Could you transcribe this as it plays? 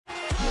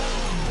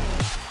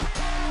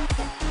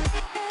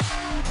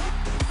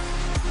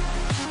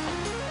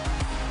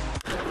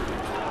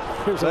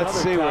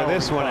Let's see where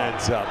this one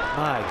ends up.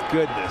 My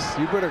goodness,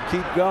 you better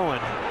keep going.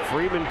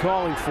 Freeman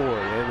calling for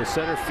it, and the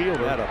center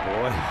fielder. Atta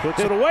boy.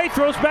 Puts it away,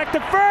 throws back to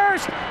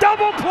first.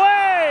 Double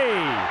play!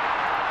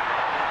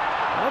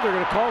 Well, they're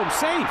going to call him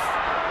safe.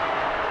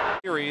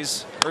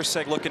 Series,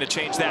 Urseg looking to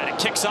change that. It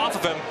kicks off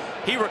of him.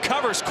 He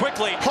recovers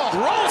quickly.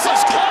 Rolls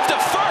his glove to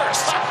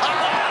first.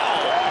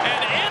 Wow!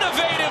 An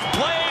innovative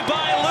play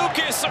by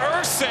Lucas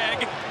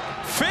Urseg.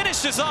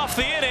 Finishes off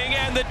the inning,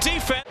 and the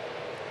defense.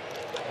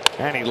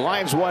 And he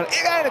lines one,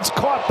 and it's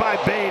caught by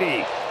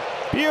Beatty.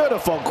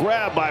 Beautiful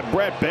grab by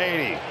Brett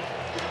Beatty.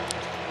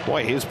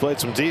 Boy, he's played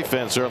some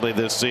defense early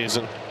this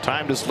season.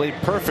 Timed his lead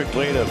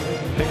perfectly to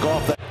pick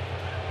off that.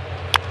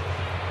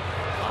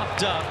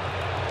 Popped up.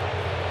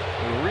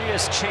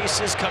 Urias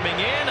chases coming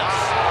in. A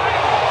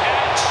final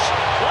catch.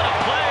 What a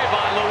play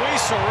by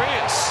Luis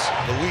Urias.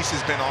 Luis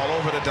has been all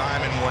over the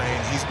diamond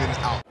lane. He's been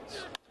out.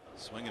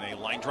 Swinging a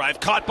line drive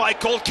caught by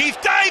Colt Keith,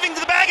 diving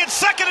to the bag at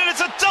second, and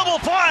it's a double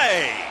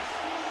play.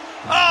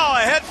 Oh, a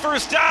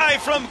head-first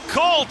dive from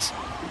Colt,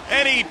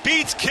 and he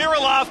beats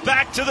Kirilloff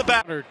back to the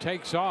bat.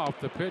 Takes off,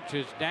 the pitch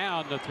is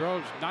down, the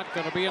throw's not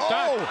going to be in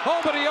time.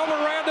 Oh, but he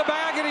overran the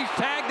bag and he's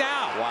tagged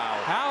out.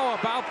 Wow. How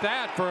about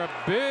that for a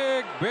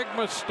big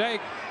mistake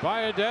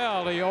by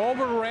Adele? He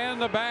overran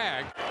the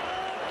bag.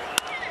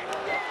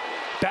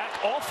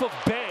 Back off of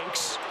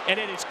Banks, and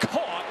it is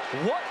caught.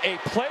 What a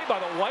play by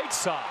the White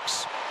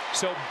Sox.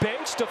 So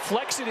Banks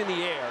deflects it in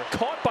the air,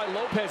 caught by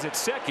Lopez at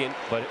second,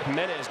 but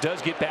Jimenez does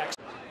get back.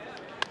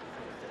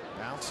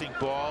 Bouncing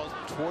ball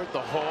toward the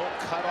hole,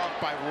 cut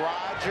off by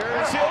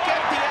Rogers. He'll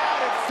get the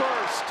out at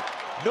first.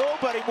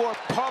 Nobody more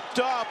pumped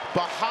up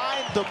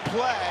behind the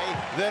play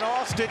than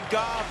Austin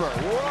Gobber.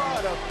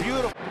 What a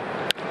beautiful.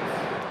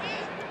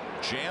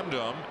 Jammed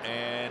him,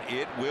 and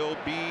it will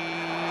be.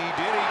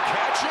 Did he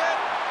catch it?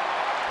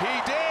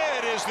 He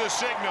did, is the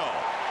signal.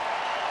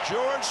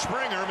 George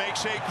Springer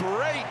makes a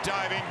great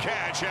diving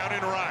catch out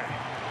in right.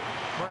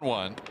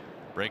 One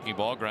breaking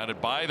ball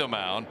grounded by the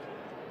mound.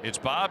 It's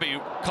Bobby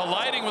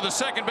colliding with the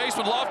second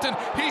baseman Lofton.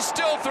 He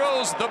still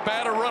throws the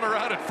batter runner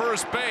out at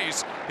first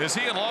base as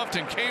he and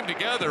Lofton came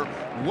together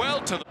well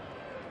to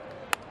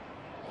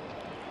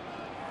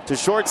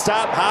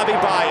shortstop. Javi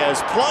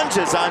Baez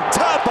plunges on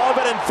top of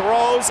it and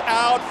throws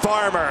out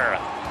Farmer.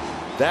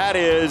 That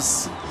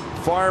is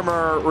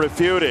Farmer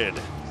refuted.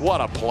 What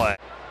a play.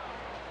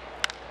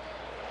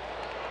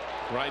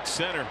 Right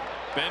center.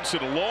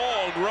 Benson,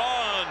 long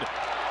run.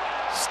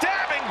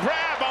 Stabbing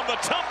grab on the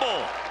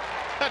tumble.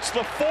 That's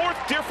the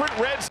fourth different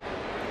Reds.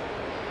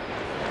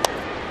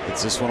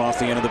 It's this one off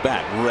the end of the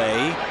bat.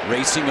 Ray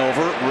racing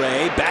over.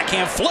 Ray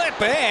backhand flip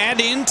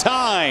and in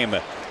time.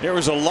 There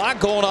was a lot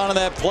going on in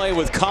that play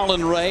with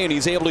Colin Ray, and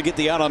he's able to get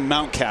the out on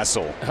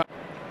Mountcastle.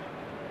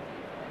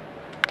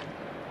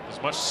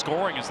 As much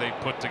scoring as they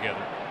put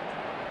together.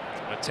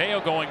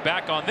 Mateo going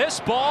back on this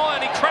ball,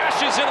 and he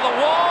crashes into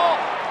the wall.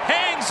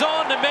 Hangs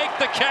on to make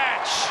the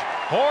catch.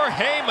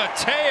 Jorge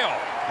Mateo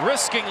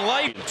risking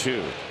life.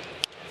 Two.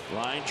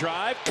 Line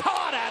drive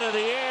caught out of the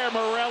air.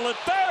 Morel at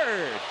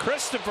third.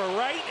 Christopher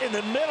right in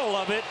the middle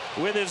of it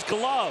with his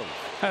glove.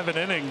 Have an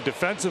inning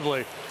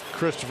defensively.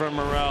 Christopher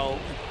Morel.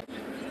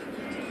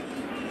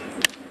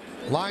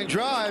 Line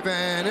drive,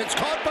 and it's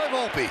caught by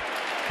Volpe.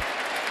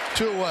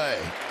 2-away.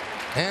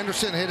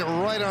 Anderson hit it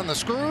right on the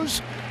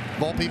screws.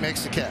 Volpe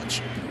makes the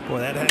catch. Boy,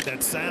 that had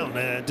that sound.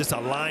 Just a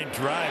line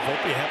drive.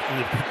 Volpe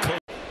happened to be close.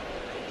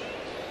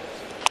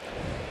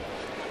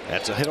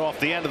 That's a hit off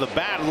the end of the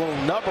bat. A little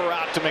number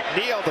out to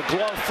McNeil. The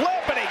glove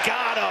flip, and he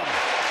got him.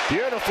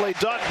 Beautifully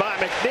done by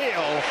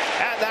McNeil,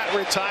 and that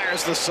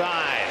retires the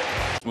side.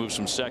 Moves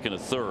from second to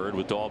third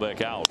with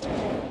Dahlbeck out.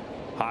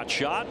 Hot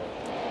shot.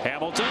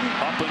 Hamilton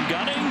up and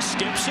gunning.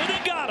 Skips it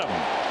and got him.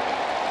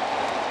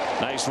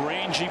 Nice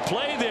rangy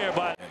play there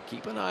by.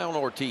 Keep an eye on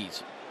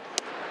Ortiz.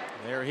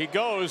 There he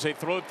goes. They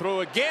throw it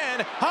through again.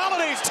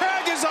 Holiday's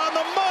tag is on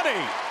the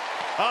money.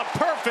 A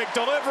perfect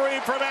delivery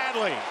from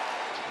Adley.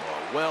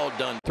 Well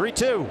done.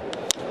 3-2.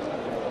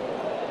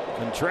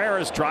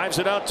 Contreras drives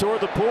it out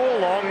toward the pool.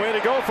 Long way to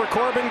go for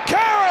Corbin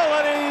Carroll,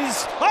 and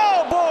he's,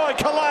 oh boy,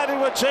 collided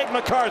with Jake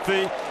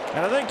McCarthy.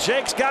 And I think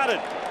Jake's got it.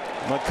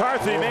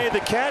 McCarthy made the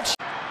catch.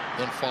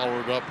 Then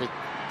followed up with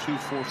 2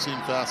 four-seam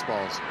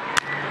fastballs.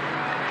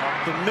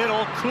 Up the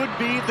middle could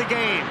be the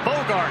game.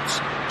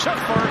 Bogarts to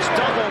first,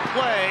 double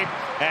play,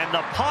 and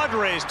the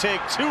Padres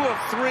take 2 of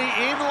 3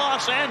 in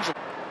Los Angeles.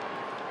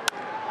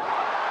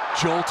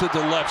 jolted to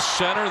left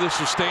center. This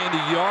will stay in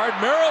the yard.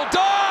 Merrill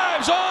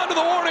dives onto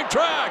the warning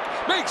track,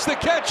 makes the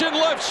catch in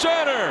left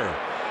center.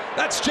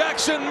 That's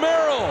Jackson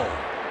Merrill.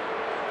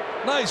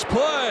 Nice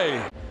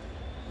play.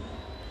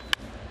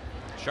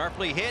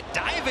 Sharply hit,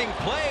 diving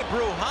play.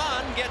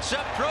 Brujan gets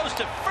up, throws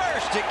to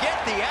first to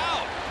get the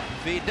out.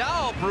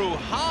 Vidal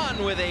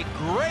Brujan with a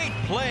great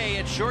play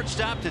at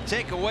shortstop to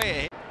take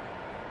away.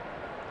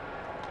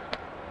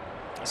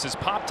 This is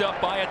popped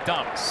up by a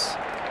dumps.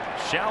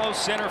 Shallow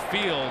center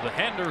field.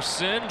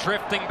 Henderson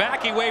drifting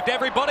back. He waved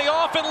everybody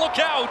off, and look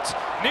out.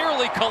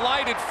 Nearly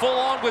collided full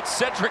on with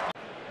Cedric.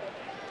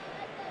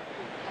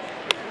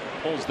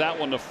 pulls that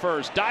one to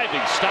first.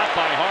 Diving stop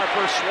by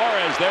Harper.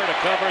 Suarez there to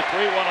cover.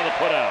 3-1 on the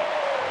putout.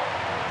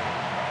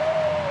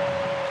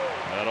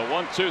 And a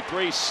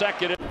 1-2-3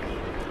 second.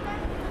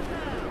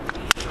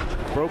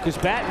 Broke his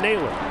bat.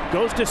 Naylor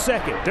goes to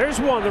second. There's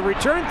one. The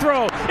return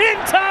throw in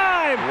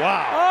time.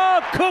 Wow.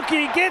 Oh,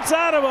 Cookie gets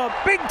out of a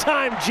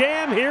big-time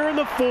jam here in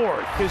the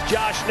fourth as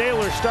Josh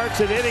Naylor starts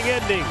an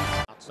inning-ending.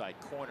 Outside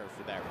corner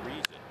for that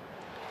reason.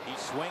 He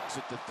swings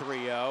at the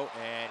 3-0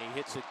 and he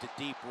hits it to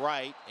deep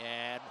right,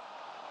 and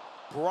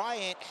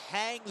Bryant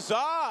hangs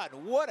on.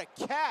 What a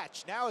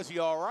catch. Now is he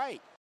all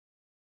right?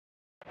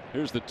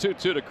 Here's the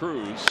 2-2 to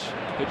Cruz.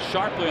 Hit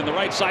sharply on the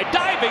right side.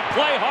 Diving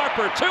play.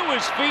 Harper to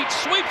his feet.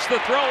 Sweeps the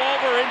throw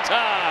over in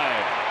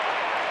time.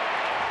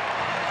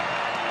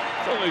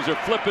 Phillies are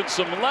flipping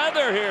some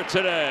leather here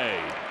today.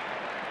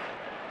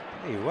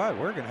 Hey, what?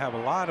 We're going to have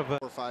a lot of 4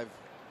 or 5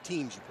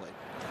 teams you played.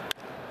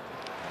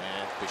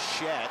 And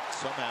Bichette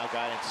somehow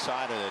got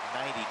inside of the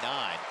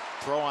 99.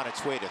 Throw on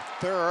its way to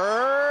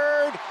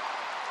third.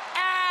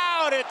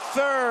 Out at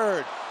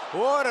third.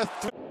 What a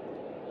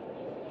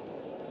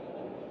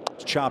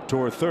Chop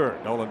toward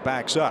third. Nolan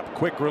backs up.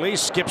 Quick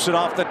release, skips it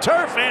off the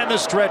turf, and the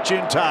stretch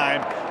in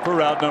time for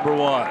out number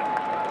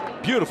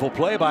 1. Beautiful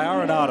play by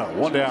Arenado.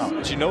 1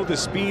 down. You know the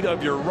speed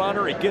of your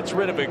runner. He gets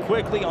rid of it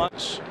quickly.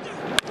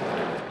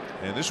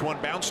 And this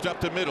one bounced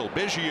up the middle.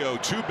 Biggio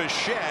to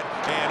Bichette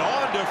and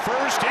on to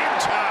first in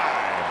time.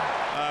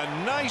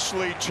 A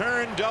nicely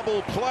turned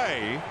double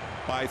play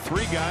by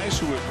 3 guys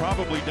who have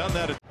probably done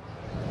that.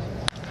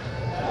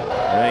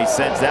 And he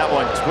sends that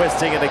one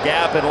twisting in the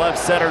gap in left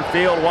center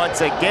field once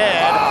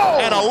again. Oh!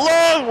 And a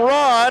long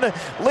run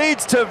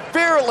leads to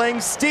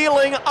Vierling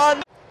stealing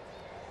on.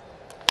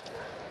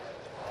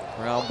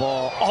 Ground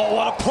ball. Oh,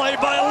 what a play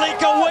by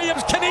Alika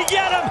Williams. Can he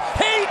get him?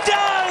 He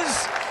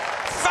does!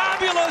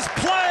 Fabulous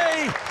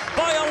play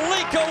by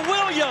Alika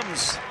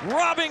Williams.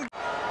 Robbing.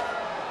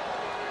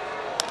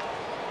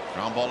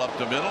 Ground ball up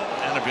the middle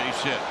and a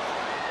base hit.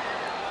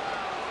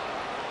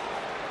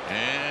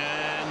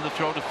 And the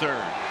throw to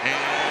third.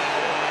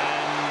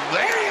 And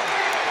there.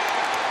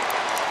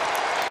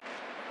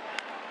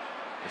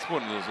 This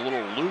one is a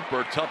little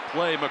looper, tough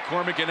play.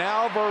 McCormick and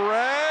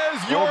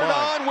Alvarez.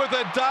 Jordan with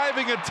a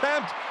diving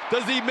attempt.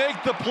 Does he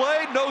make the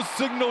play? No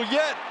signal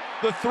yet.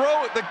 The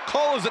throw, the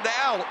call is an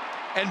out.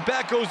 And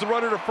back goes the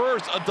runner to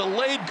first. A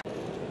delayed.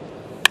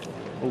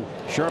 Oh,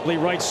 sharply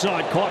right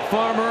side. Caught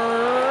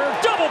Farmer.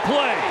 Double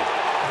play.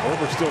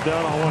 Homer's still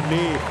down on one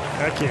knee.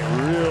 That came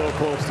real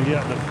close to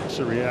getting him. It's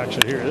a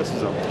reaction here. This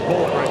is a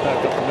bullet right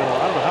back up the middle.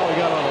 I don't know how he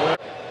got on the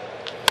left.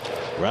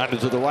 Rounded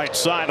to the right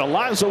side.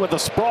 Alonso with a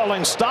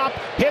sprawling stop.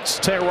 Hits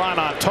Tehran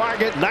on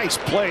target. Nice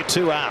play,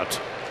 2 out.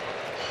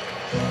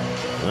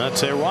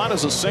 Tehran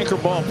is a sinker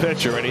ball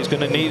pitcher, and he's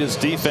going to need his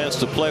defense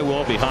to play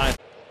well behind.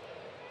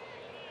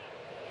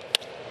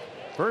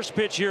 First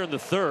pitch here in the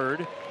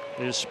third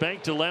is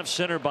spanked to left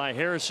center by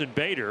Harrison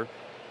Bader.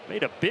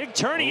 Made a big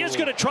turn. He is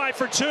going to try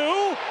for 2.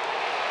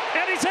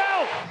 And he's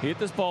out. He hit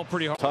this ball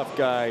pretty hard. Tough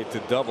guy to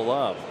double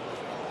up.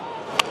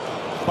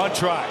 Bunt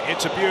try.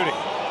 It's a beauty.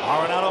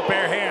 Arenado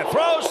bare hand.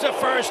 Throws to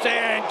first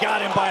and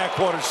got him by a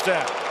quarter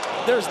step.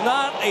 There's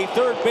not a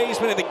third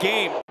baseman in the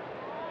game.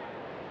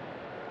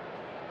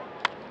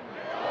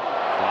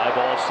 Fly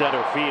ball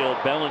center field.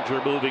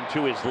 Bellinger moving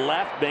to his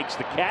left. Makes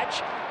the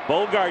catch.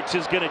 Bogarts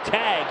is going to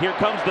tag. Here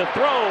comes the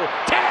throw.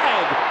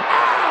 Tag.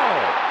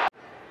 Ow!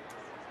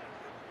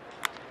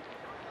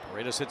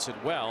 Paredes hits it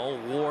well.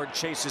 Ward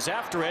chases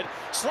after it.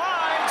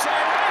 Slides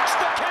and makes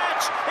the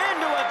catch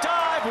into a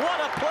dive.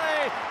 What a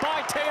play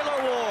by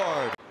Taylor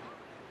Ward.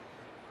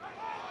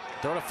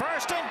 Throw to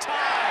first in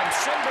time.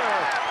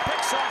 Simber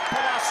picks off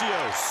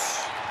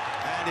Palacios.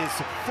 And his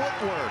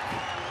footwork.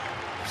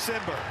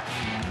 Simber.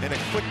 And a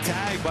quick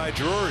tag by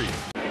Drury.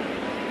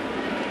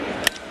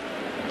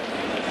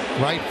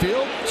 Right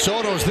field.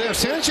 Soto's there.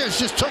 Sanchez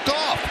just took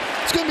off.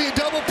 It's going to be a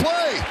double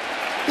play.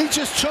 He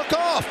just took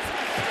off.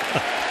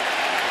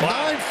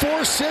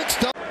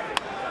 9-4-6.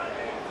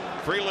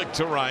 Frelick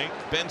to right.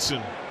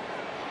 Benson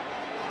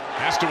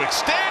has to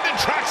extend and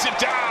tracks it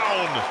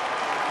down.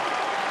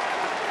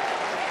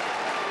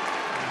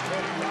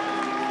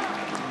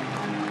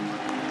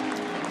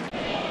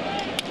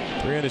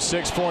 Three into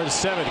 6, 4 into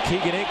 7.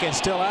 Keegan Aiken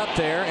still out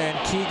there, and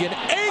Keegan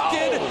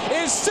Aiken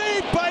is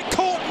saved by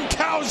Colton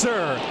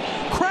Cowser,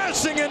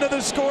 crashing into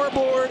the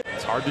scoreboard.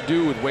 It's hard to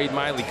do with Wade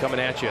Miley coming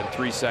at you in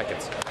 3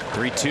 seconds.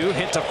 3-2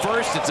 hit to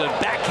first. It's a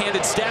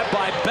backhanded stab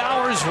by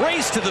Bowers.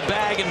 Race to the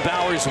bag, and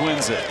Bowers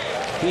wins it.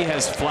 He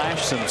has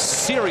flashed some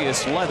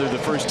serious leather the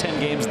first 10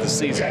 games of the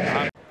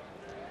season.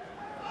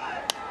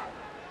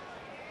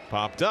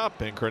 Popped up,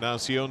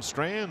 Encarnacion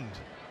Strand.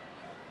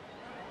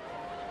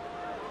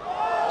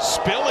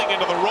 Spilling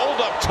into the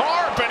rolled up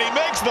tarp, and he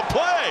makes the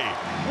play.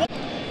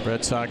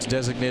 Red Sox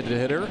designated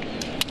hitter.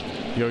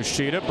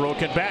 Yoshida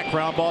broken back,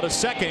 ground ball to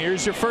second.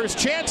 Here's your first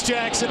chance,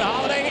 Jackson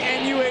Holiday,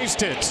 and you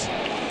aced it.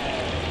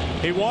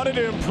 He wanted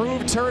to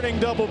improve turning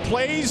double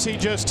plays. He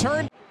just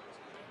turned.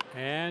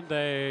 And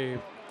a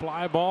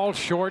fly ball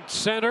short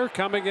center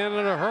coming in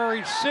a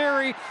hurry.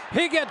 Siri,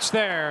 he gets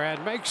there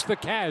and makes the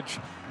catch.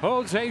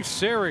 Jose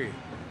Siri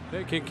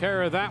taking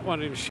care of that one.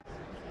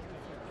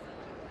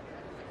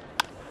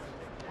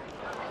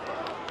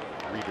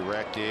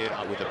 Redirected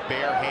with a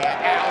bare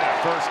hand out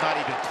at first, not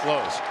even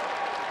close.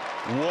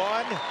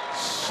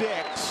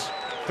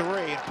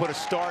 1-6-3 and put a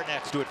star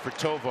next to it for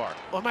Tovar.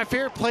 One of my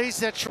favorite plays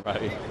that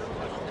right.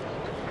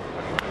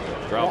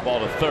 Ground ball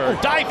to third.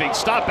 Diving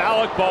stop,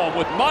 Alec Bohm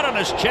with mud on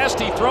his chest.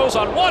 He throws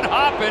on one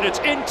hop, and it's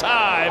in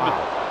time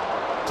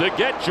to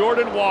get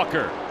Jordan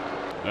Walker.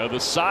 The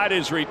side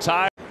is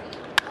retired.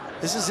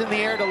 This is in the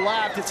air to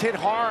left. It's hit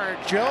hard.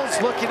 Jones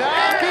looking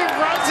up. He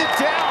runs it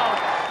down.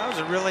 That was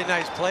a really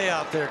nice play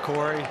out there,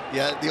 Corey.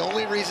 Yeah, the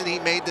only reason he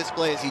made this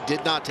play is he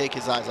did not take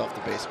his eyes off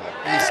the baseball.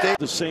 He stayed.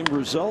 The same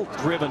result.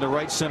 Driven to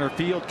right center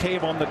field.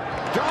 Cave on the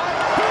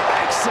drive. He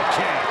makes the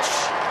catch.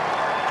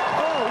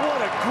 Oh,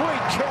 what a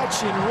great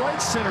catch in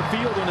right center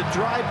field on a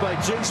drive by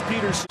Jace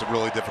Peterson. It's a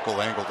really difficult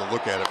angle to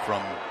look at it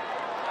from.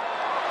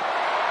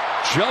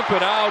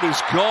 Jumping out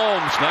is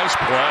Gomes. Nice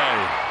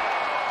play.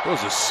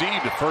 Throws a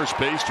seed to first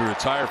base to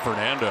retire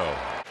Fernando.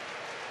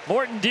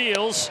 Morton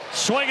deals,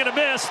 swing and a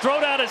miss, throw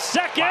down at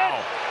second.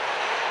 Wow.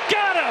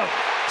 Got him!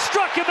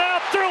 Struck him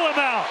out, threw him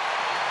out.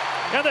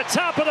 And the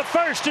top of the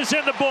first is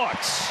in the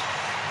books.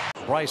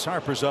 Bryce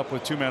Harper's up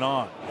with 2 men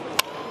on.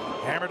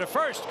 Hammer to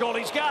first.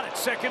 Goldie's got it.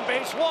 Second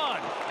base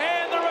one.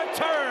 And the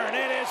return.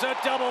 It is a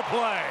double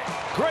play.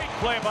 Great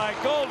play by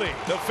Goldie.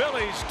 The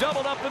Phillies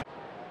doubled up the.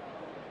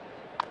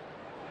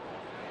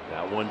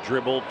 That one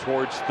dribbled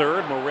towards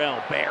third.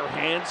 Morrell bare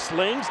hand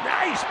slings.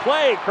 Nice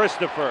play,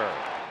 Christopher.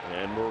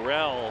 And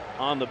Morrell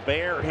on the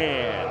bare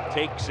hand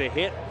takes a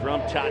hit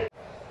from Todd.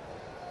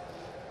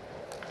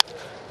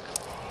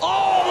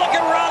 Oh, look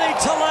at Ronnie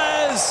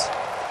Tellez.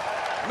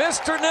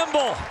 Mr.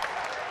 Nimble.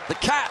 The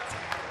cat.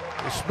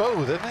 He's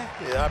smooth, isn't he?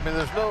 Yeah, I mean,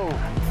 there's no.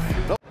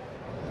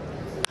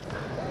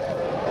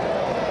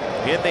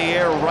 In the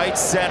air, right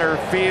center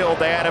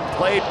field. Adam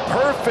played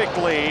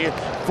perfectly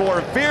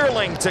for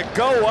Vierling to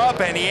go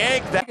up and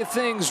yank that.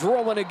 Things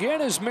rolling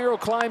again as Merrill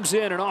climbs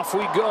in, and off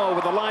we go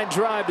with a line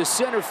drive to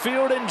center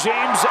field, and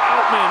James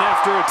Outman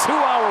after a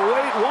 2-hour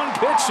wait, 1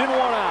 pitch and 1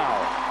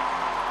 out.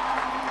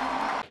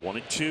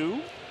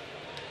 1-2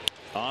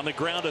 on the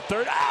ground at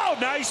third. Oh,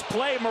 nice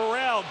play.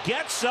 Morrell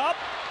gets up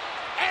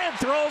and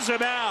throws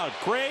him out.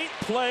 Great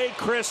play,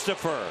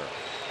 Christopher.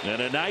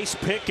 And a nice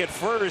pick at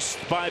first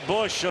by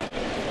Bush.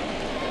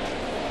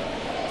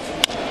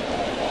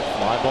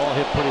 Fly ball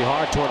hit pretty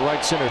hard toward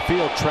right center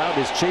field. Trout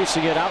is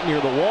chasing it out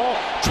near the wall.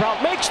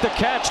 Trout makes the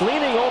catch,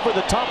 leaning over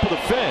the top of the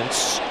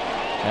fence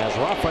as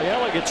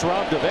Rafaela gets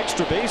robbed of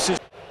extra bases.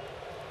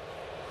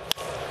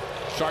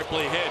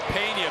 Sharply hit.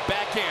 Pena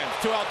backhand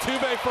to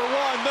Altuve for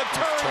 1. The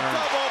turn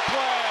double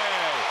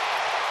play.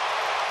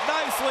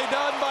 Nicely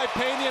done by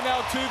Pena and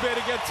Altuve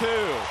to get 2.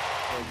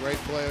 A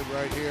great play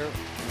right here.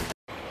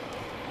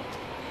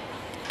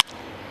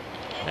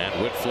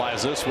 And Witt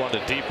flies this one to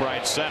deep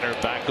right center.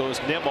 Back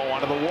goes Nimmo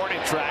onto the warning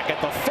track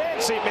at the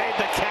fence. He made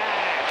the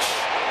catch.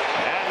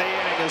 And the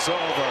inning is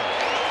over.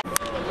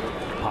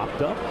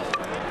 Popped up.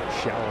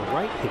 Shallow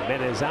right.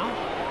 Jimenez out.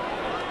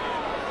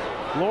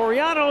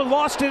 Laureano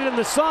lost it in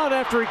the sun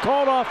after he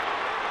called off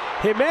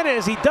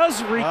Jimenez. He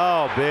does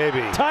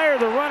retire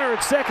the runner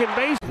at second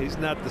base. He's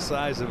not the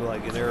size of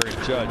like an Aaron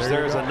Judge.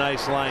 There's a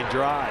nice line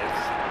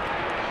drive.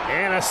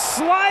 And a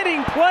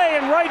sliding play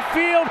in right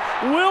field.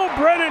 Will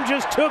Brennan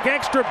just took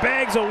extra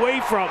bags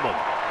away from him.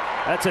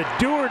 That's a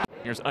doer.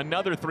 Here's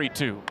another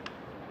 3-2.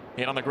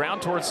 Hit on the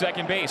ground towards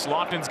second base.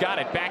 Lofton's got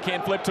it.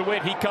 Backhand flip to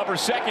Witt. He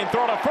covers second.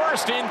 Throw to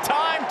first. In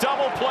time.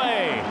 Double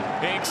play.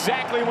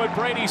 Exactly what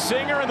Brady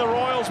Singer and the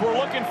Royals were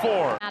looking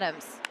for.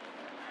 Adams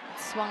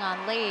swung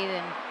on late,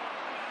 and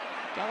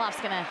Gelof's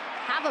going to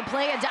have a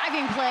play, a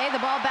diving play. The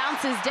ball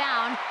bounces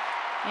down,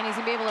 and he's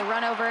going to be able to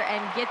run over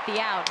and get the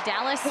out.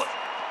 Dallas.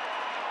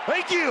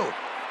 Thank you.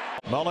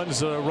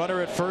 Mullins a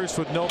runner at first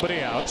with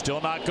nobody out. Still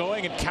not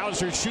going, and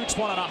Cowser shoots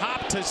one on a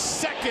hop to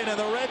second, and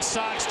the Red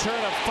Sox turn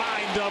a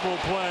fine double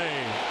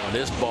play. Well,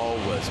 this ball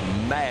was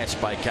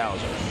mashed by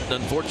Cowser.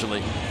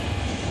 Unfortunately.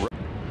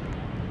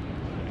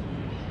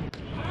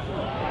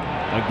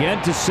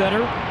 Again to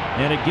center,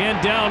 and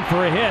again down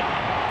for a hit.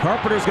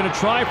 Carpenter's going to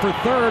try for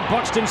third.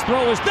 Buxton's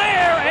throw is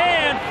there,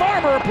 and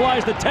Farmer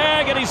applies the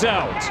tag, and he's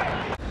out.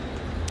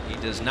 He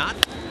does not.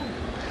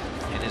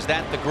 And is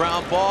that the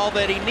ground ball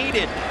that he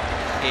needed?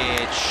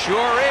 It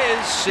sure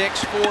is.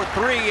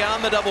 6-4-3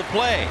 on the double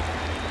play.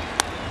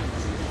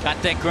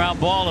 Got that ground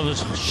ball. It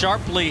was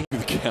sharply. The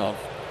count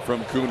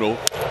from Kunal.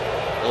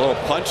 A little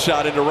punch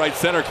shot into right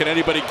center. Can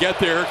anybody get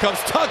there? Here comes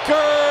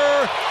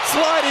Tucker.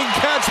 Sliding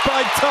catch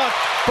by Tuck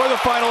for the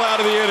final out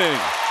of the inning.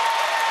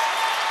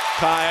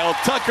 Kyle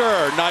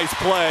Tucker. Nice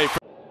play.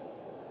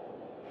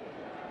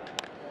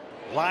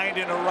 Lined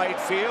into right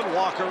field.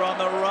 Walker on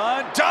the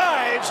run.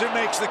 Dives and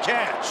makes the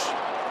catch.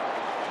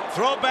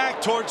 Throw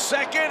back towards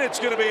second. It's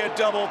going to be a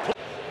double play.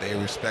 They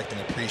respect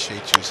and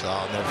appreciate you, so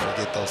I'll never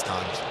forget those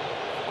times.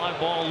 Fly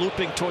ball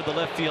looping toward the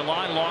left field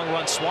line. Long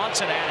run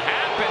Swanson and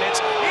Happ, and it's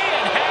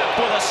Ian Happ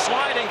with a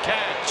sliding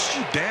catch.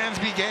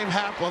 Dansby gave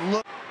Happ a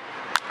look.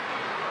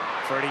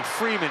 Freddie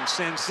Freeman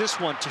sends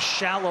this one to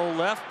shallow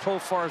left.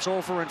 Profar's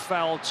over in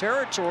foul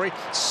territory.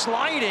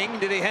 Sliding.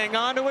 Did he hang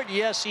on to it?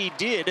 Yes, he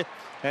did.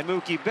 And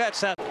Mookie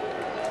Betts. That.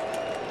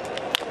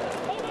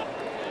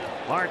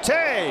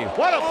 Marte,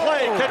 what a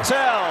play,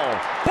 Cattell.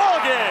 Ball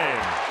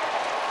game.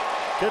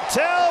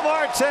 Cattell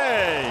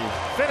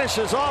Marte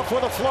finishes off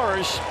with a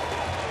flourish,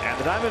 and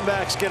the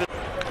Diamondbacks get it.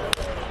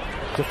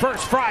 The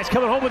first, Fry's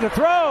coming home with a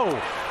throw.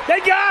 They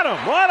got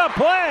him. What a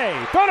play.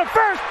 Throw to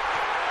first,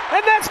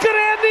 and that's going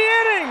to end the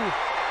inning.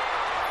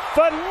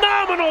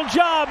 Phenomenal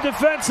job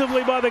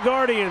defensively by the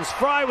Guardians.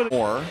 Fry with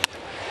more,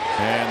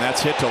 and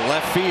that's hit to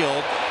left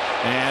field,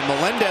 and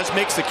Melendez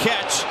makes the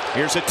catch.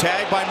 Here's a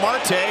tag by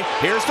Marte.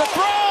 Here's the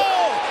throw.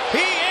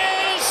 He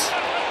is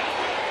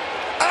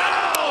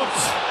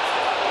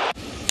out.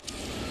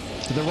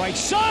 To the right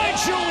side,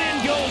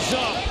 Julian goes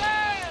up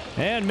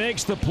and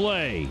makes the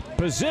play.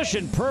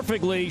 Positioned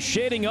perfectly,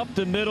 shading up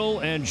the middle,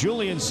 and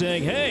Julian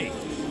saying, hey,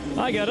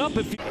 I got up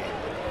if you...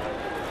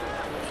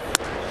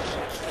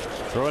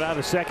 Throw it out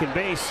to second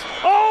base.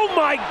 Oh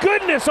my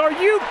goodness, are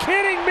you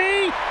kidding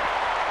me?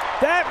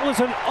 That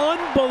was an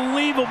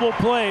unbelievable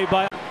play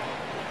by...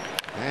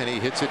 And he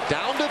hits it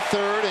down to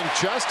third and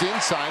just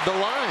inside the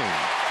line.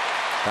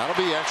 That'll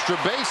be extra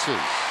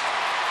bases.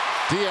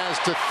 Diaz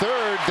to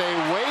third, they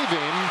wave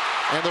him,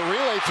 and the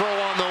relay throw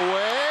on the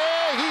way.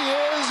 He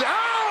is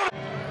out.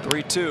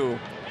 3-2.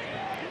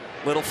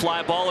 Little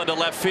fly ball into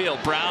left field.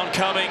 Brown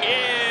coming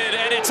in,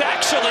 and it's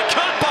actually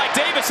caught by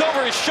Davis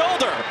over his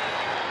shoulder.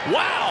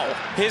 Wow!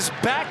 His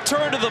back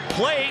turned to the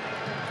plate,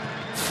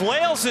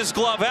 flails his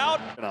glove out.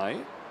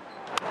 Tonight.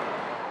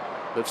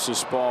 Lifts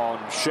this ball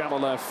in shallow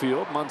left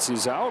field.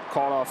 Muncie's out,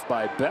 caught off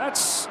by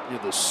Betts. Near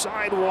the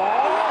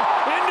sidewall,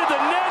 into the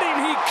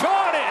netting. He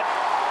caught it.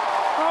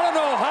 I don't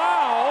know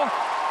how,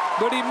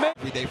 but he made.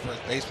 Everyday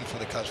first baseman for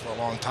the Cubs for a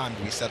long time.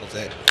 He settles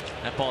in.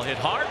 That ball hit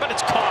hard, but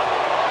it's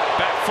caught.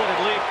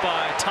 Back-footed leap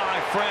by Ty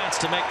France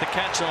to make the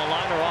catch on a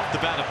liner off the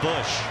bat of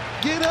Bush.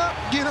 Get up,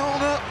 get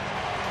on up.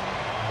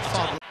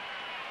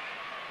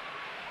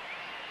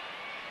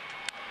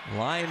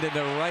 Lined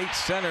into right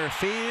center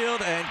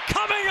field, and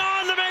coming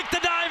on to make the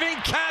diving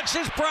catch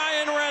is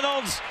Brian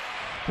Reynolds.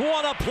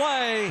 What a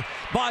play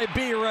by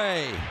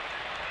B-Ray.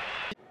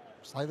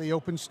 Slightly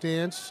open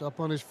stance, up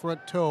on his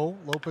front toe.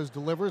 Lopez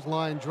delivers,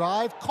 line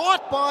drive,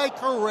 caught by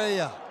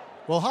Correa.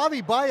 Well,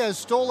 Javi Baez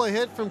stole a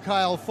hit from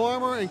Kyle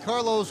Farmer, and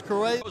Carlos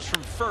Correa goes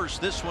from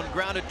first. This one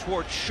grounded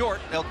towards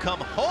short. They'll come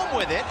home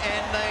with it,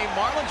 and the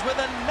Marlins with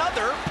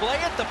another play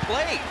at the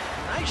plate.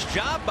 Nice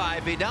job by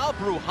Vidal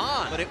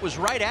Brujan, but it was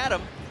right at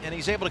him, and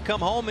he's able to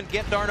come home and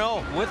get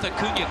d'Arnaud. With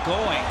Acuna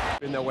going.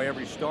 In that way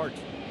every start.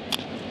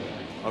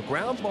 A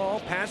ground ball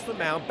past the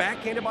mound,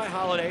 backhanded by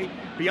Holiday,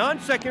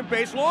 beyond second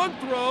base, long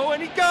throw,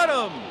 and he got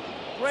him.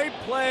 Great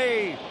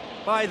play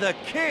by the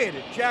kid,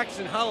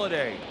 Jackson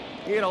Holiday.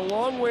 He had a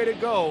long way to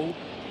go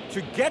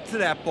to get to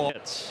that ball.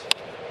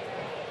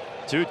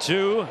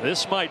 2-2.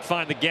 This might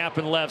find the gap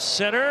in left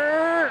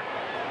center.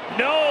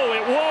 No,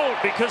 it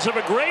won't, because of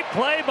a great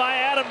play by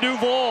Adam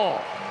Duvall.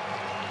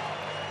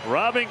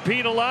 Robbing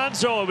Pete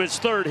Alonso of his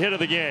third hit of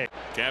the game.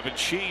 Kevin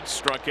Sheets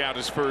struck out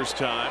his first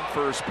time.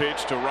 First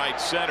pitch to right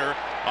center.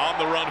 On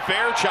the run,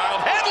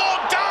 Fairchild.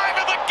 Headlong dive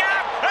in the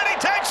gap, and he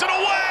takes it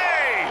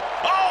away.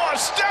 Oh, a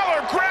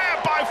stellar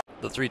grab by...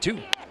 The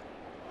 3-2.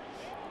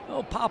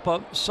 Oh, pop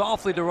up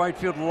softly to right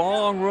field.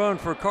 Long run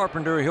for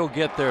Carpenter. He'll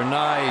get there.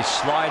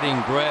 Nice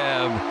sliding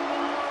grab.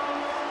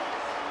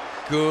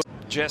 Good.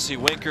 Jesse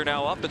Winker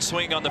now up and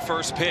swinging on the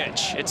first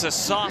pitch. It's a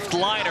soft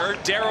liner.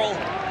 Darrell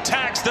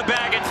tags the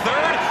bag at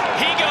third.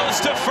 He goes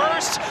to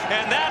first,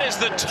 and that is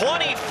the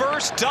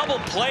 21st double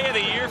play of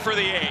the year for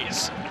the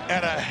A's.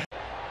 And a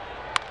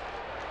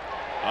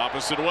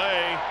opposite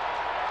way.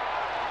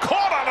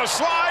 Caught on a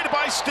slide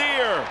by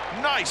Steer.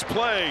 Nice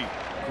play.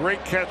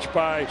 Great catch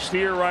by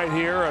Steer right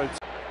here.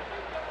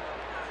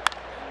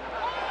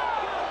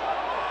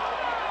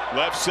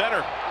 Left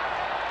center.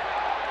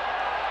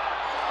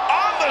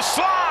 On the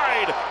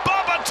slide,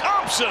 Bubba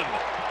Thompson.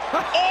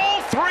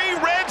 All three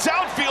Reds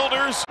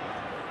outfielders.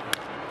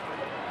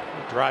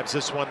 Drives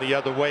this one the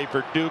other way.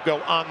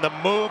 Verdugo on the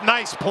move.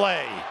 Nice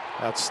play.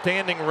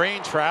 Outstanding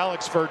range for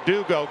Alex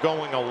Verdugo,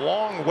 going a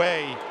long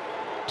way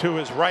to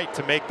his right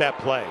to make that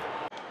play.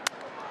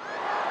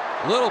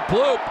 Little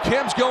bloop.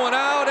 Kim's going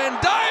out and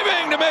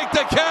diving to make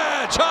the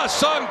catch.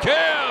 Ha-Sung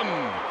Kim.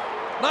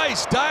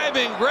 Nice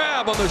diving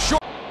grab on the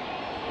short.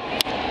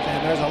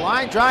 And there's a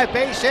line drive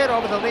base hit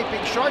over the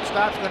leaping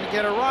shortstop's going to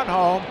get a run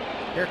home.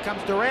 Here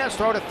comes Duran's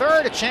throw to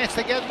third, a chance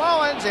to get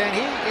Mullins, and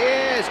he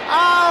is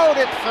out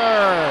at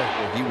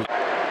third.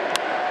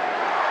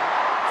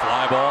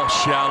 Fly ball,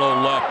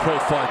 shallow left,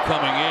 Profar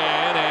coming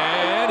in,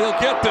 and he'll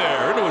get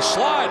there into a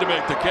slide to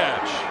make the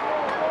catch.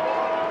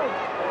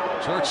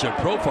 Search and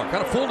Profar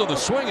kind of fooled on the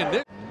swing and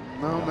did.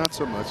 No, not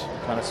so much.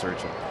 Kind of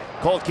searching.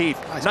 Colt Keith,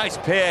 nice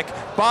pick.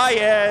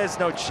 Baez,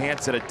 no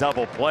chance at a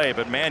double play,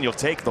 but man, you'll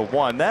take the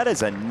one. That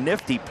is a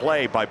nifty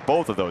play by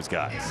both of those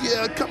guys.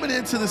 Yeah, coming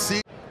into the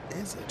season.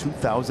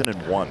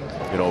 2001,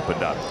 it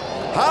opened up.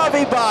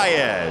 Javi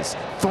Baez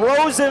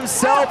throws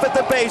himself at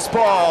the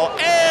baseball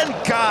and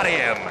got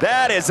him.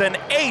 That is an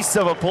ace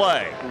of a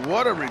play.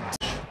 What a ridiculous.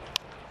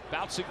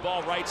 Bouncing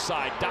ball right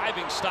side,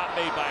 diving stop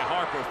made by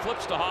Harper,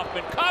 flips to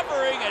Hoffman,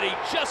 covering, and he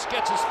just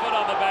gets his foot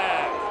on the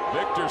bag.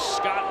 Victor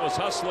Scott was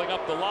hustling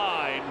up the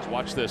line.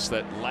 Watch this,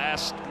 that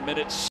last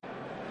minute.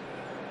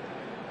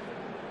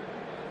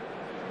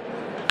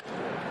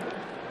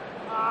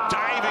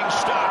 Diving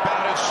stop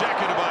out at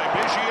second by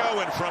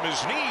Biggio, and from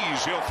his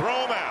knees, he'll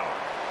throw him out.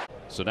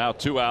 So now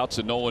 2 outs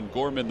and Nolan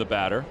Gorman the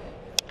batter.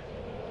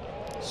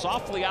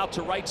 Softly out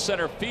to right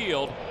center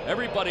field.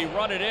 Everybody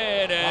running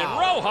in, and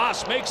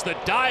Rojas makes the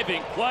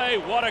diving play.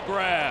 What a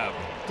grab.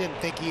 Didn't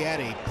think he had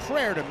a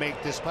prayer to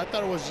make this, but I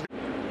thought it was.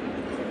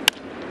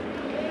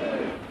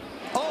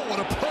 Oh, what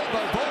a play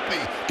by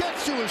Volpe.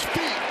 Gets to his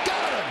feet.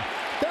 Got him.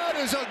 That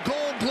is a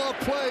Gold Glove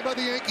play by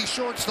the Yankee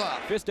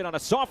shortstop. Fisted on a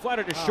soft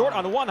liner to short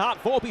on one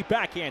hop. Volpe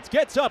backhands.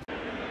 Gets up.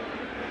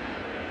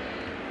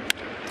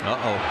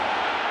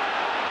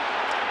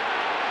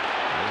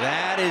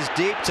 That is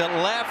deep to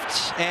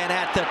left, and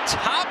at the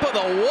top of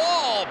the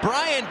wall,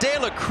 Brian De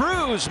La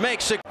Cruz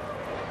makes it.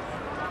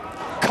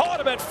 Caught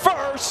him at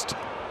first.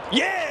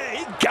 Yeah,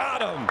 he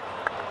got him.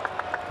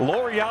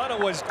 Laureano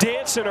was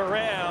dancing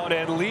around,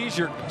 and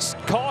Leisure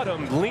caught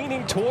him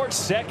leaning towards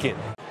second.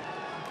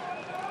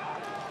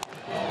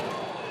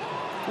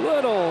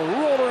 Little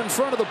roller in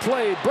front of the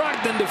plate.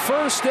 Brogdon to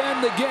first,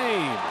 and the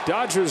game.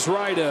 Dodgers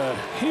ride a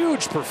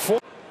huge performance.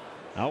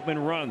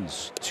 Outman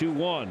runs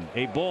 2-1.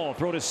 A ball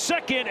throw to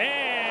second,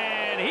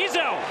 and he's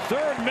out.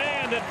 Third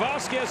man that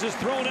Vasquez has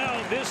thrown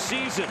out this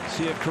season.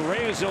 See if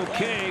Correa's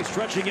okay,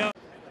 stretching out.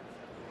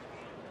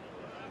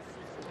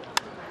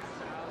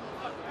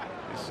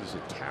 This is a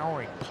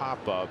towering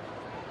pop-up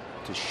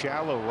to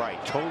shallow right.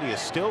 Tolia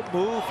still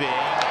moving,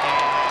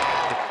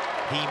 and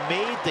he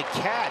made the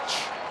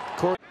catch.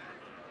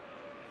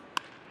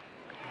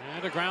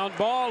 And a ground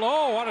ball.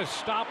 Oh, what a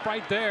stop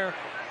right there.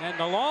 And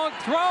the long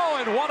throw,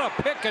 and what a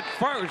pick at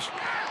first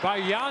by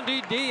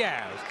Yandy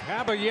Diaz.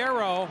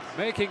 Caballero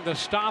making the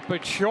stop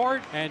at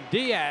short, and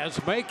Diaz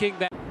making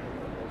that.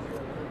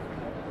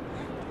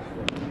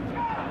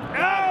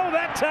 Oh,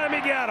 that time he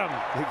got him.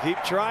 You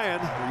keep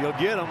trying, you'll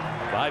get him.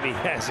 Bobby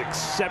has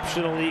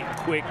exceptionally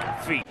quick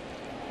feet.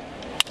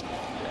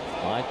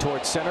 Line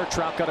towards center.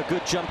 Trout got a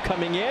good jump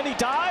coming in. He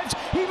dives.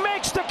 He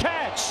makes the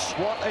catch.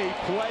 What a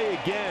play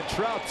again.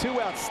 Trout,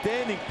 2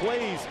 outstanding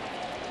plays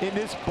in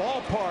this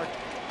ballpark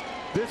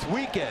this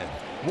weekend.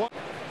 And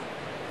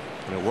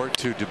it worked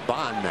to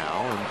Dubon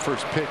now, and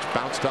first pitch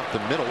bounced up the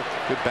middle.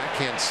 Good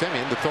backhand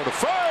Semien to throw to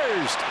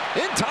first.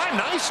 In time,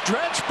 nice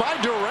stretch by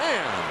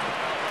Duran.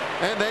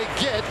 And they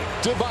get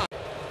Dubon.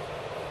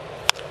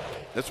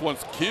 This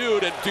one's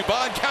cute, and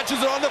Dubon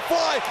catches it on the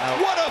fly.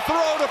 What a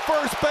throw to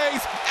first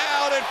base.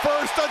 Out at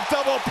first, a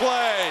double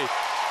play.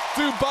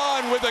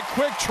 Dubon with a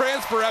quick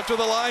transfer after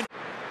the line.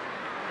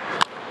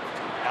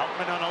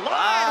 Outman on a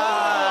line.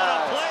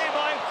 Oh, what a play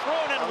by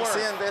Cronenworth. I'm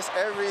seeing this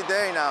every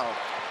day now.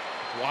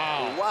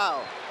 Wow.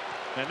 Wow.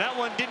 And that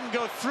one didn't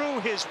go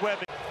through his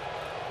webbing.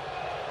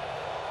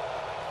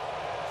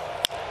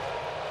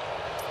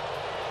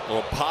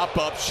 Little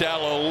pop-up,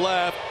 shallow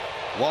left.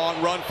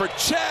 Long run for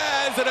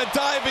Chaz, and a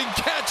diving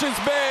catch is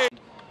made.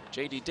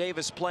 J.D.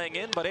 Davis playing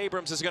in, but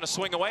Abrams is going to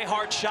swing away.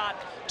 Hard shot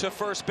to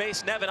first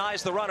base. Nevin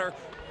eyes the runner.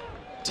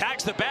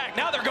 Tags the bag.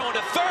 Now they're going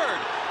to third.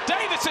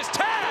 Davis is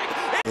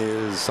tagged.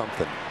 Is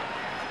something.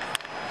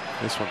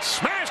 This one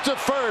smashed to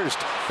first.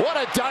 What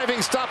a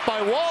diving stop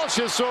by Walsh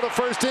is sort of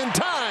first in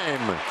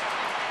time.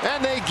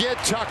 And they get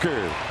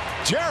Tucker.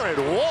 Jared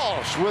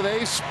Walsh with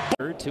a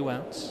third, 2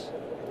 outs.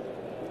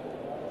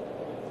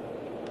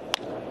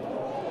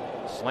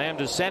 Slam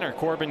to center.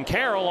 Corbin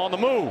Carroll on the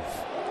move.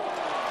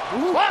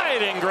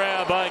 Sliding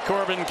grab by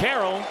Corbin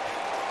Carroll.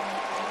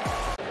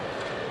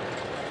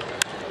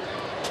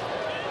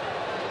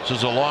 This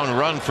is a long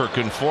run for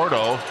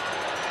Conforto,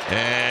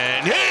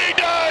 and he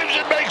dives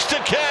and makes the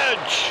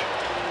catch.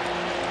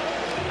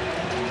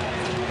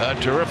 A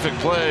terrific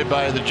play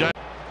by the Giants.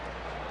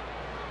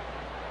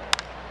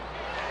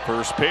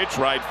 First pitch,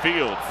 right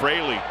field.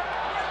 Fraley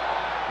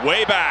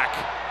way back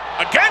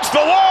against the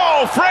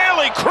wall.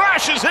 Fraley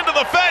crashes into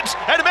the fence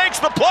and makes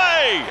the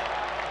play.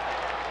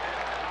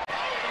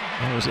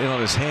 It was in on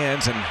his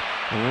hands,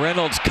 and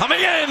Reynolds coming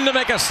in to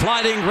make a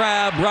sliding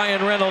grab.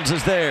 Ryan Reynolds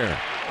is there.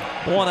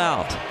 1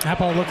 out. That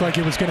ball looked like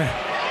it was going to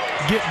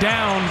get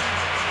down.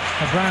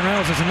 And Brian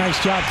Reynolds does a nice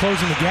job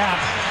closing the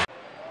gap.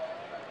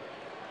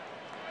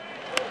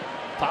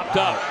 Popped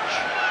up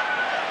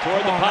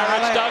toward the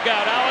Pirates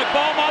dugout. Alec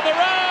Bohm on the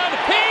run.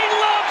 He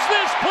loves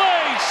this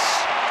place.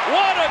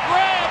 What a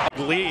grab.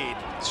 Lead.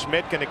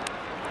 Schmidt going to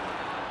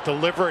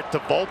deliver it to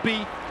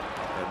Volpe,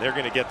 and they're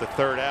going to get the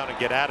third out and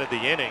get out of the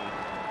inning.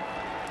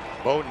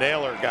 Bo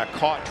Naylor got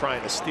caught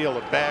trying to steal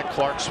it back.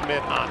 Clark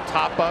Schmidt on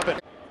top of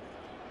it.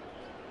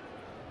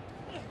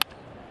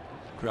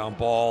 Ground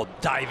ball,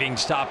 diving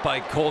stop by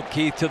Colt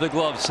Keith to the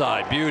glove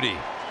side. Beauty.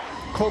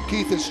 Colt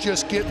Keith is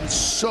just getting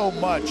so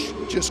much,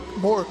 just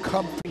more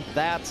comfy.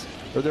 That's,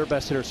 or their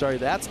best hitter, sorry,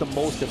 that's the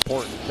most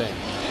important thing.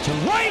 To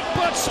right,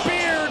 but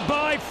speared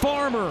by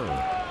Farmer.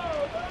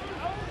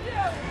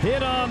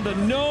 Hit on the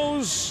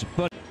nose,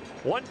 but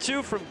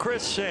 1-2 from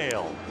Chris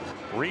Sale.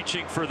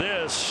 Reaching for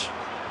this.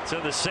 It's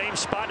in the same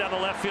spot down the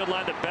left field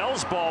line that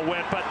Bell's ball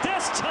went, but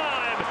this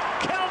time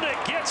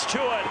Kelnick gets to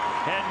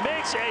it and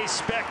makes a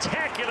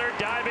spectacular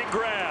diving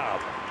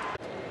grab.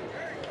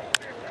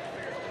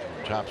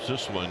 Chops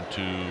this one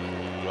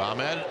to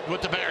Ahmed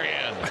with the very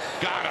end.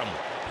 Got him.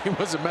 He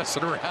wasn't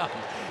messing around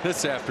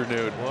this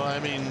afternoon. Well, I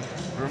mean,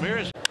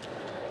 Ramirez.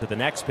 To the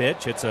next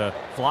pitch, it's a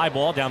fly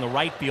ball down the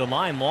right field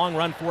line. Long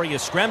run for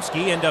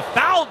Yastrzemski into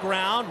foul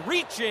ground,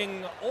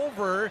 reaching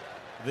over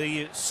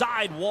the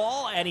side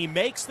wall, and he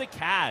makes the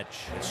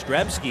catch.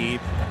 Yastrzemski,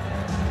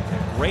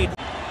 great.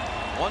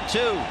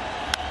 1-2.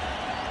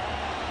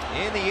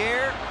 In the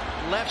air,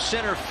 left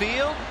center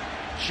field.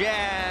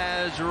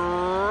 Jazz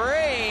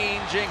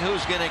ranging.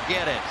 Who's going to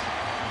get it?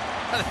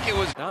 I think it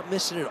was not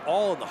missing it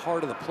all in the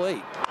heart of the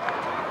plate.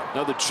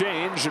 Another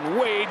change, and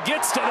Wade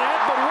gets to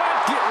that, but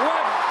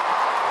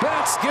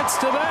Betts gets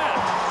to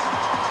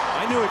that.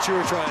 I knew what you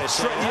were trying to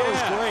say. That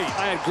was great.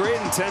 I had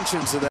great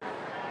intentions of that.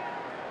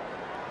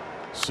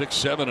 6,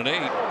 7, and 8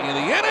 in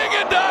the inning,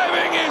 and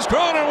diving is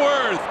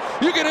Cronenworth.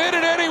 You can hit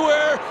it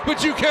anywhere,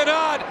 but you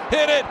cannot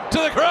hit it to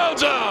the crowd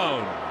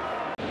zone.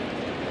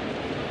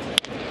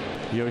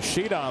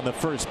 Yoshida on the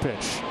first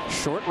pitch.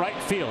 Short right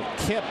field.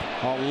 Kip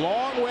a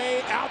long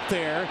way out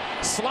there.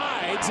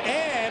 Slides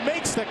and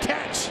makes the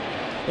catch.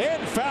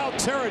 In foul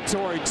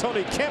territory,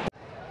 Tony Kemp.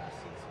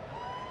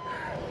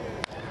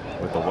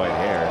 With the white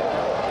hair.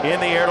 In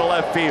the air to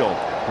left field.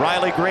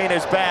 Riley Green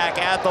is back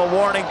at the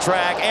warning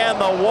track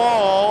and the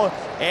wall.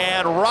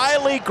 And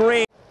Riley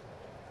Green.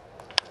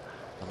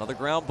 Another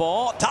ground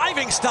ball.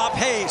 Diving stop,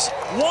 Hayes.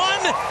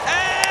 One,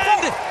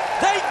 and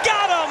they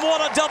got him.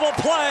 What a double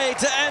play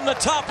to end the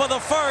top of the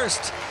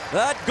first.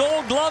 That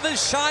Gold Glove is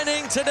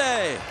shining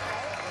today.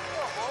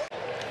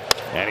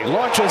 And he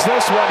launches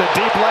this one to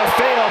deep left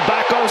field.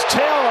 Back goes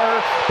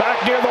Taylor.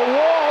 Back near the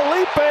wall,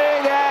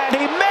 leaping, and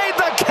he made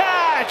the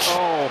catch.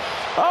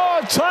 Oh,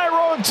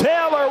 Tyrone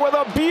Taylor with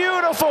a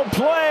beautiful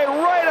play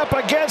right up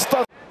against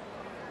the.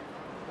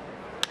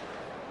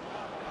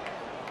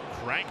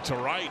 Crank to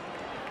right.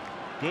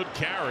 Good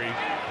carry.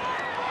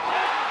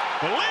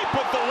 The leap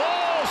with the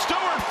wall.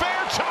 Stuart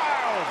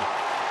Fairchild.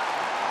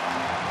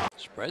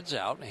 Spreads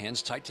out,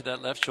 hands tight to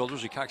that left shoulder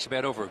as he cocks the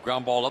bat over.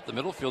 Ground ball up the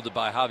middle, fielded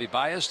by Javi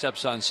Baez.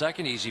 Steps on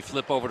second, easy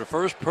flip over to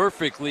first.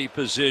 Perfectly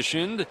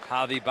positioned.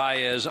 Javi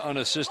Baez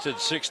unassisted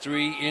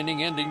 6-3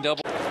 inning-ending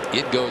double.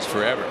 It goes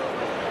forever.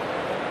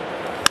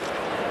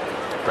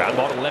 Ground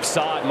ball to the left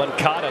side.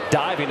 Moncada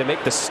diving to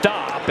make the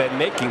stop and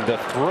making the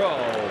throw.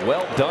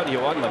 Well done,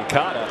 Yohan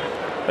Moncada.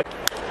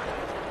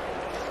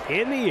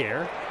 In the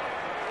air.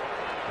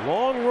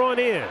 Long run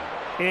in.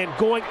 And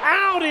going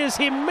out is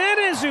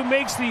Jimenez, who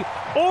makes the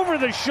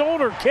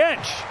over-the-shoulder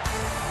catch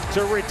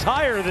to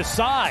retire the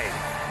side.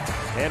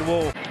 And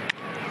will.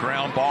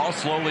 Ground ball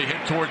slowly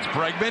hit towards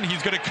Bregman.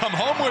 He's going to come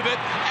home with it.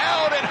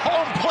 Out at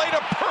home plate.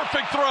 A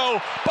perfect throw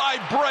by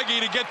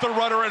Breggy to get the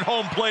runner at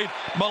home plate.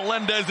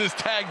 Melendez is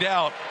tagged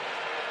out.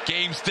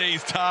 Game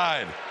stays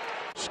tied.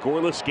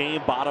 Scoreless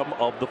game, bottom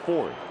of the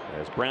fourth,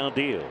 as Brown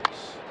deals.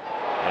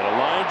 And a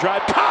line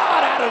drive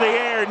caught out of the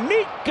air.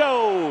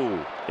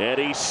 Nico. And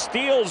he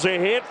steals a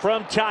hit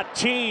from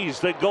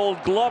Tatis. The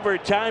Gold Glover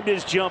timed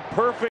his jump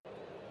perfect.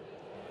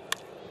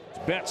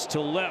 Betts to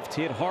left,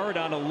 hit hard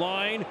on a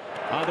line.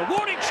 On the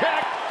warning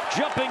track,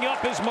 jumping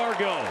up is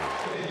Margot.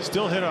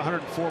 Still hit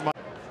 104 miles.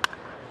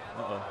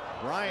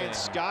 Bryant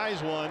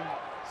skies one.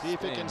 See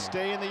if it can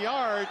stay in the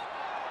yard.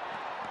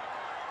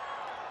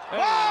 Oh,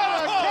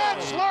 a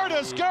catch,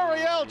 Lourdes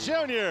Gurriel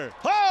Jr.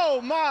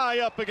 Oh, my,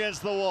 up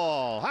against the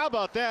wall. How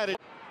about that?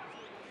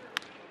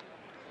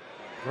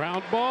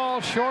 Ground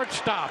ball,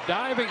 shortstop,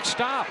 diving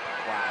stop.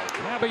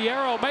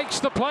 Caballero makes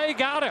the play,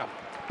 got him.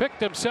 Picked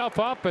himself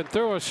up and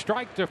threw a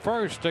strike to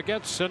first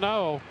against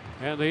Sano.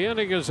 And the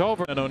inning is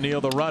over. And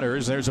O'Neill, the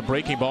runners. There's a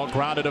breaking ball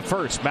grounded to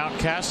first.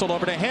 Mountcastle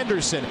over to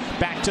Henderson.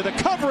 Back to the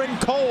covering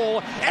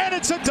Cole. And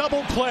it's a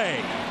double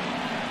play.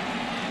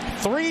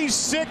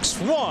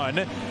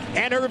 3-6-1.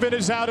 And Irvin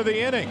is out of the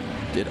inning.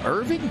 Did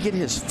Irvin get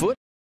his foot?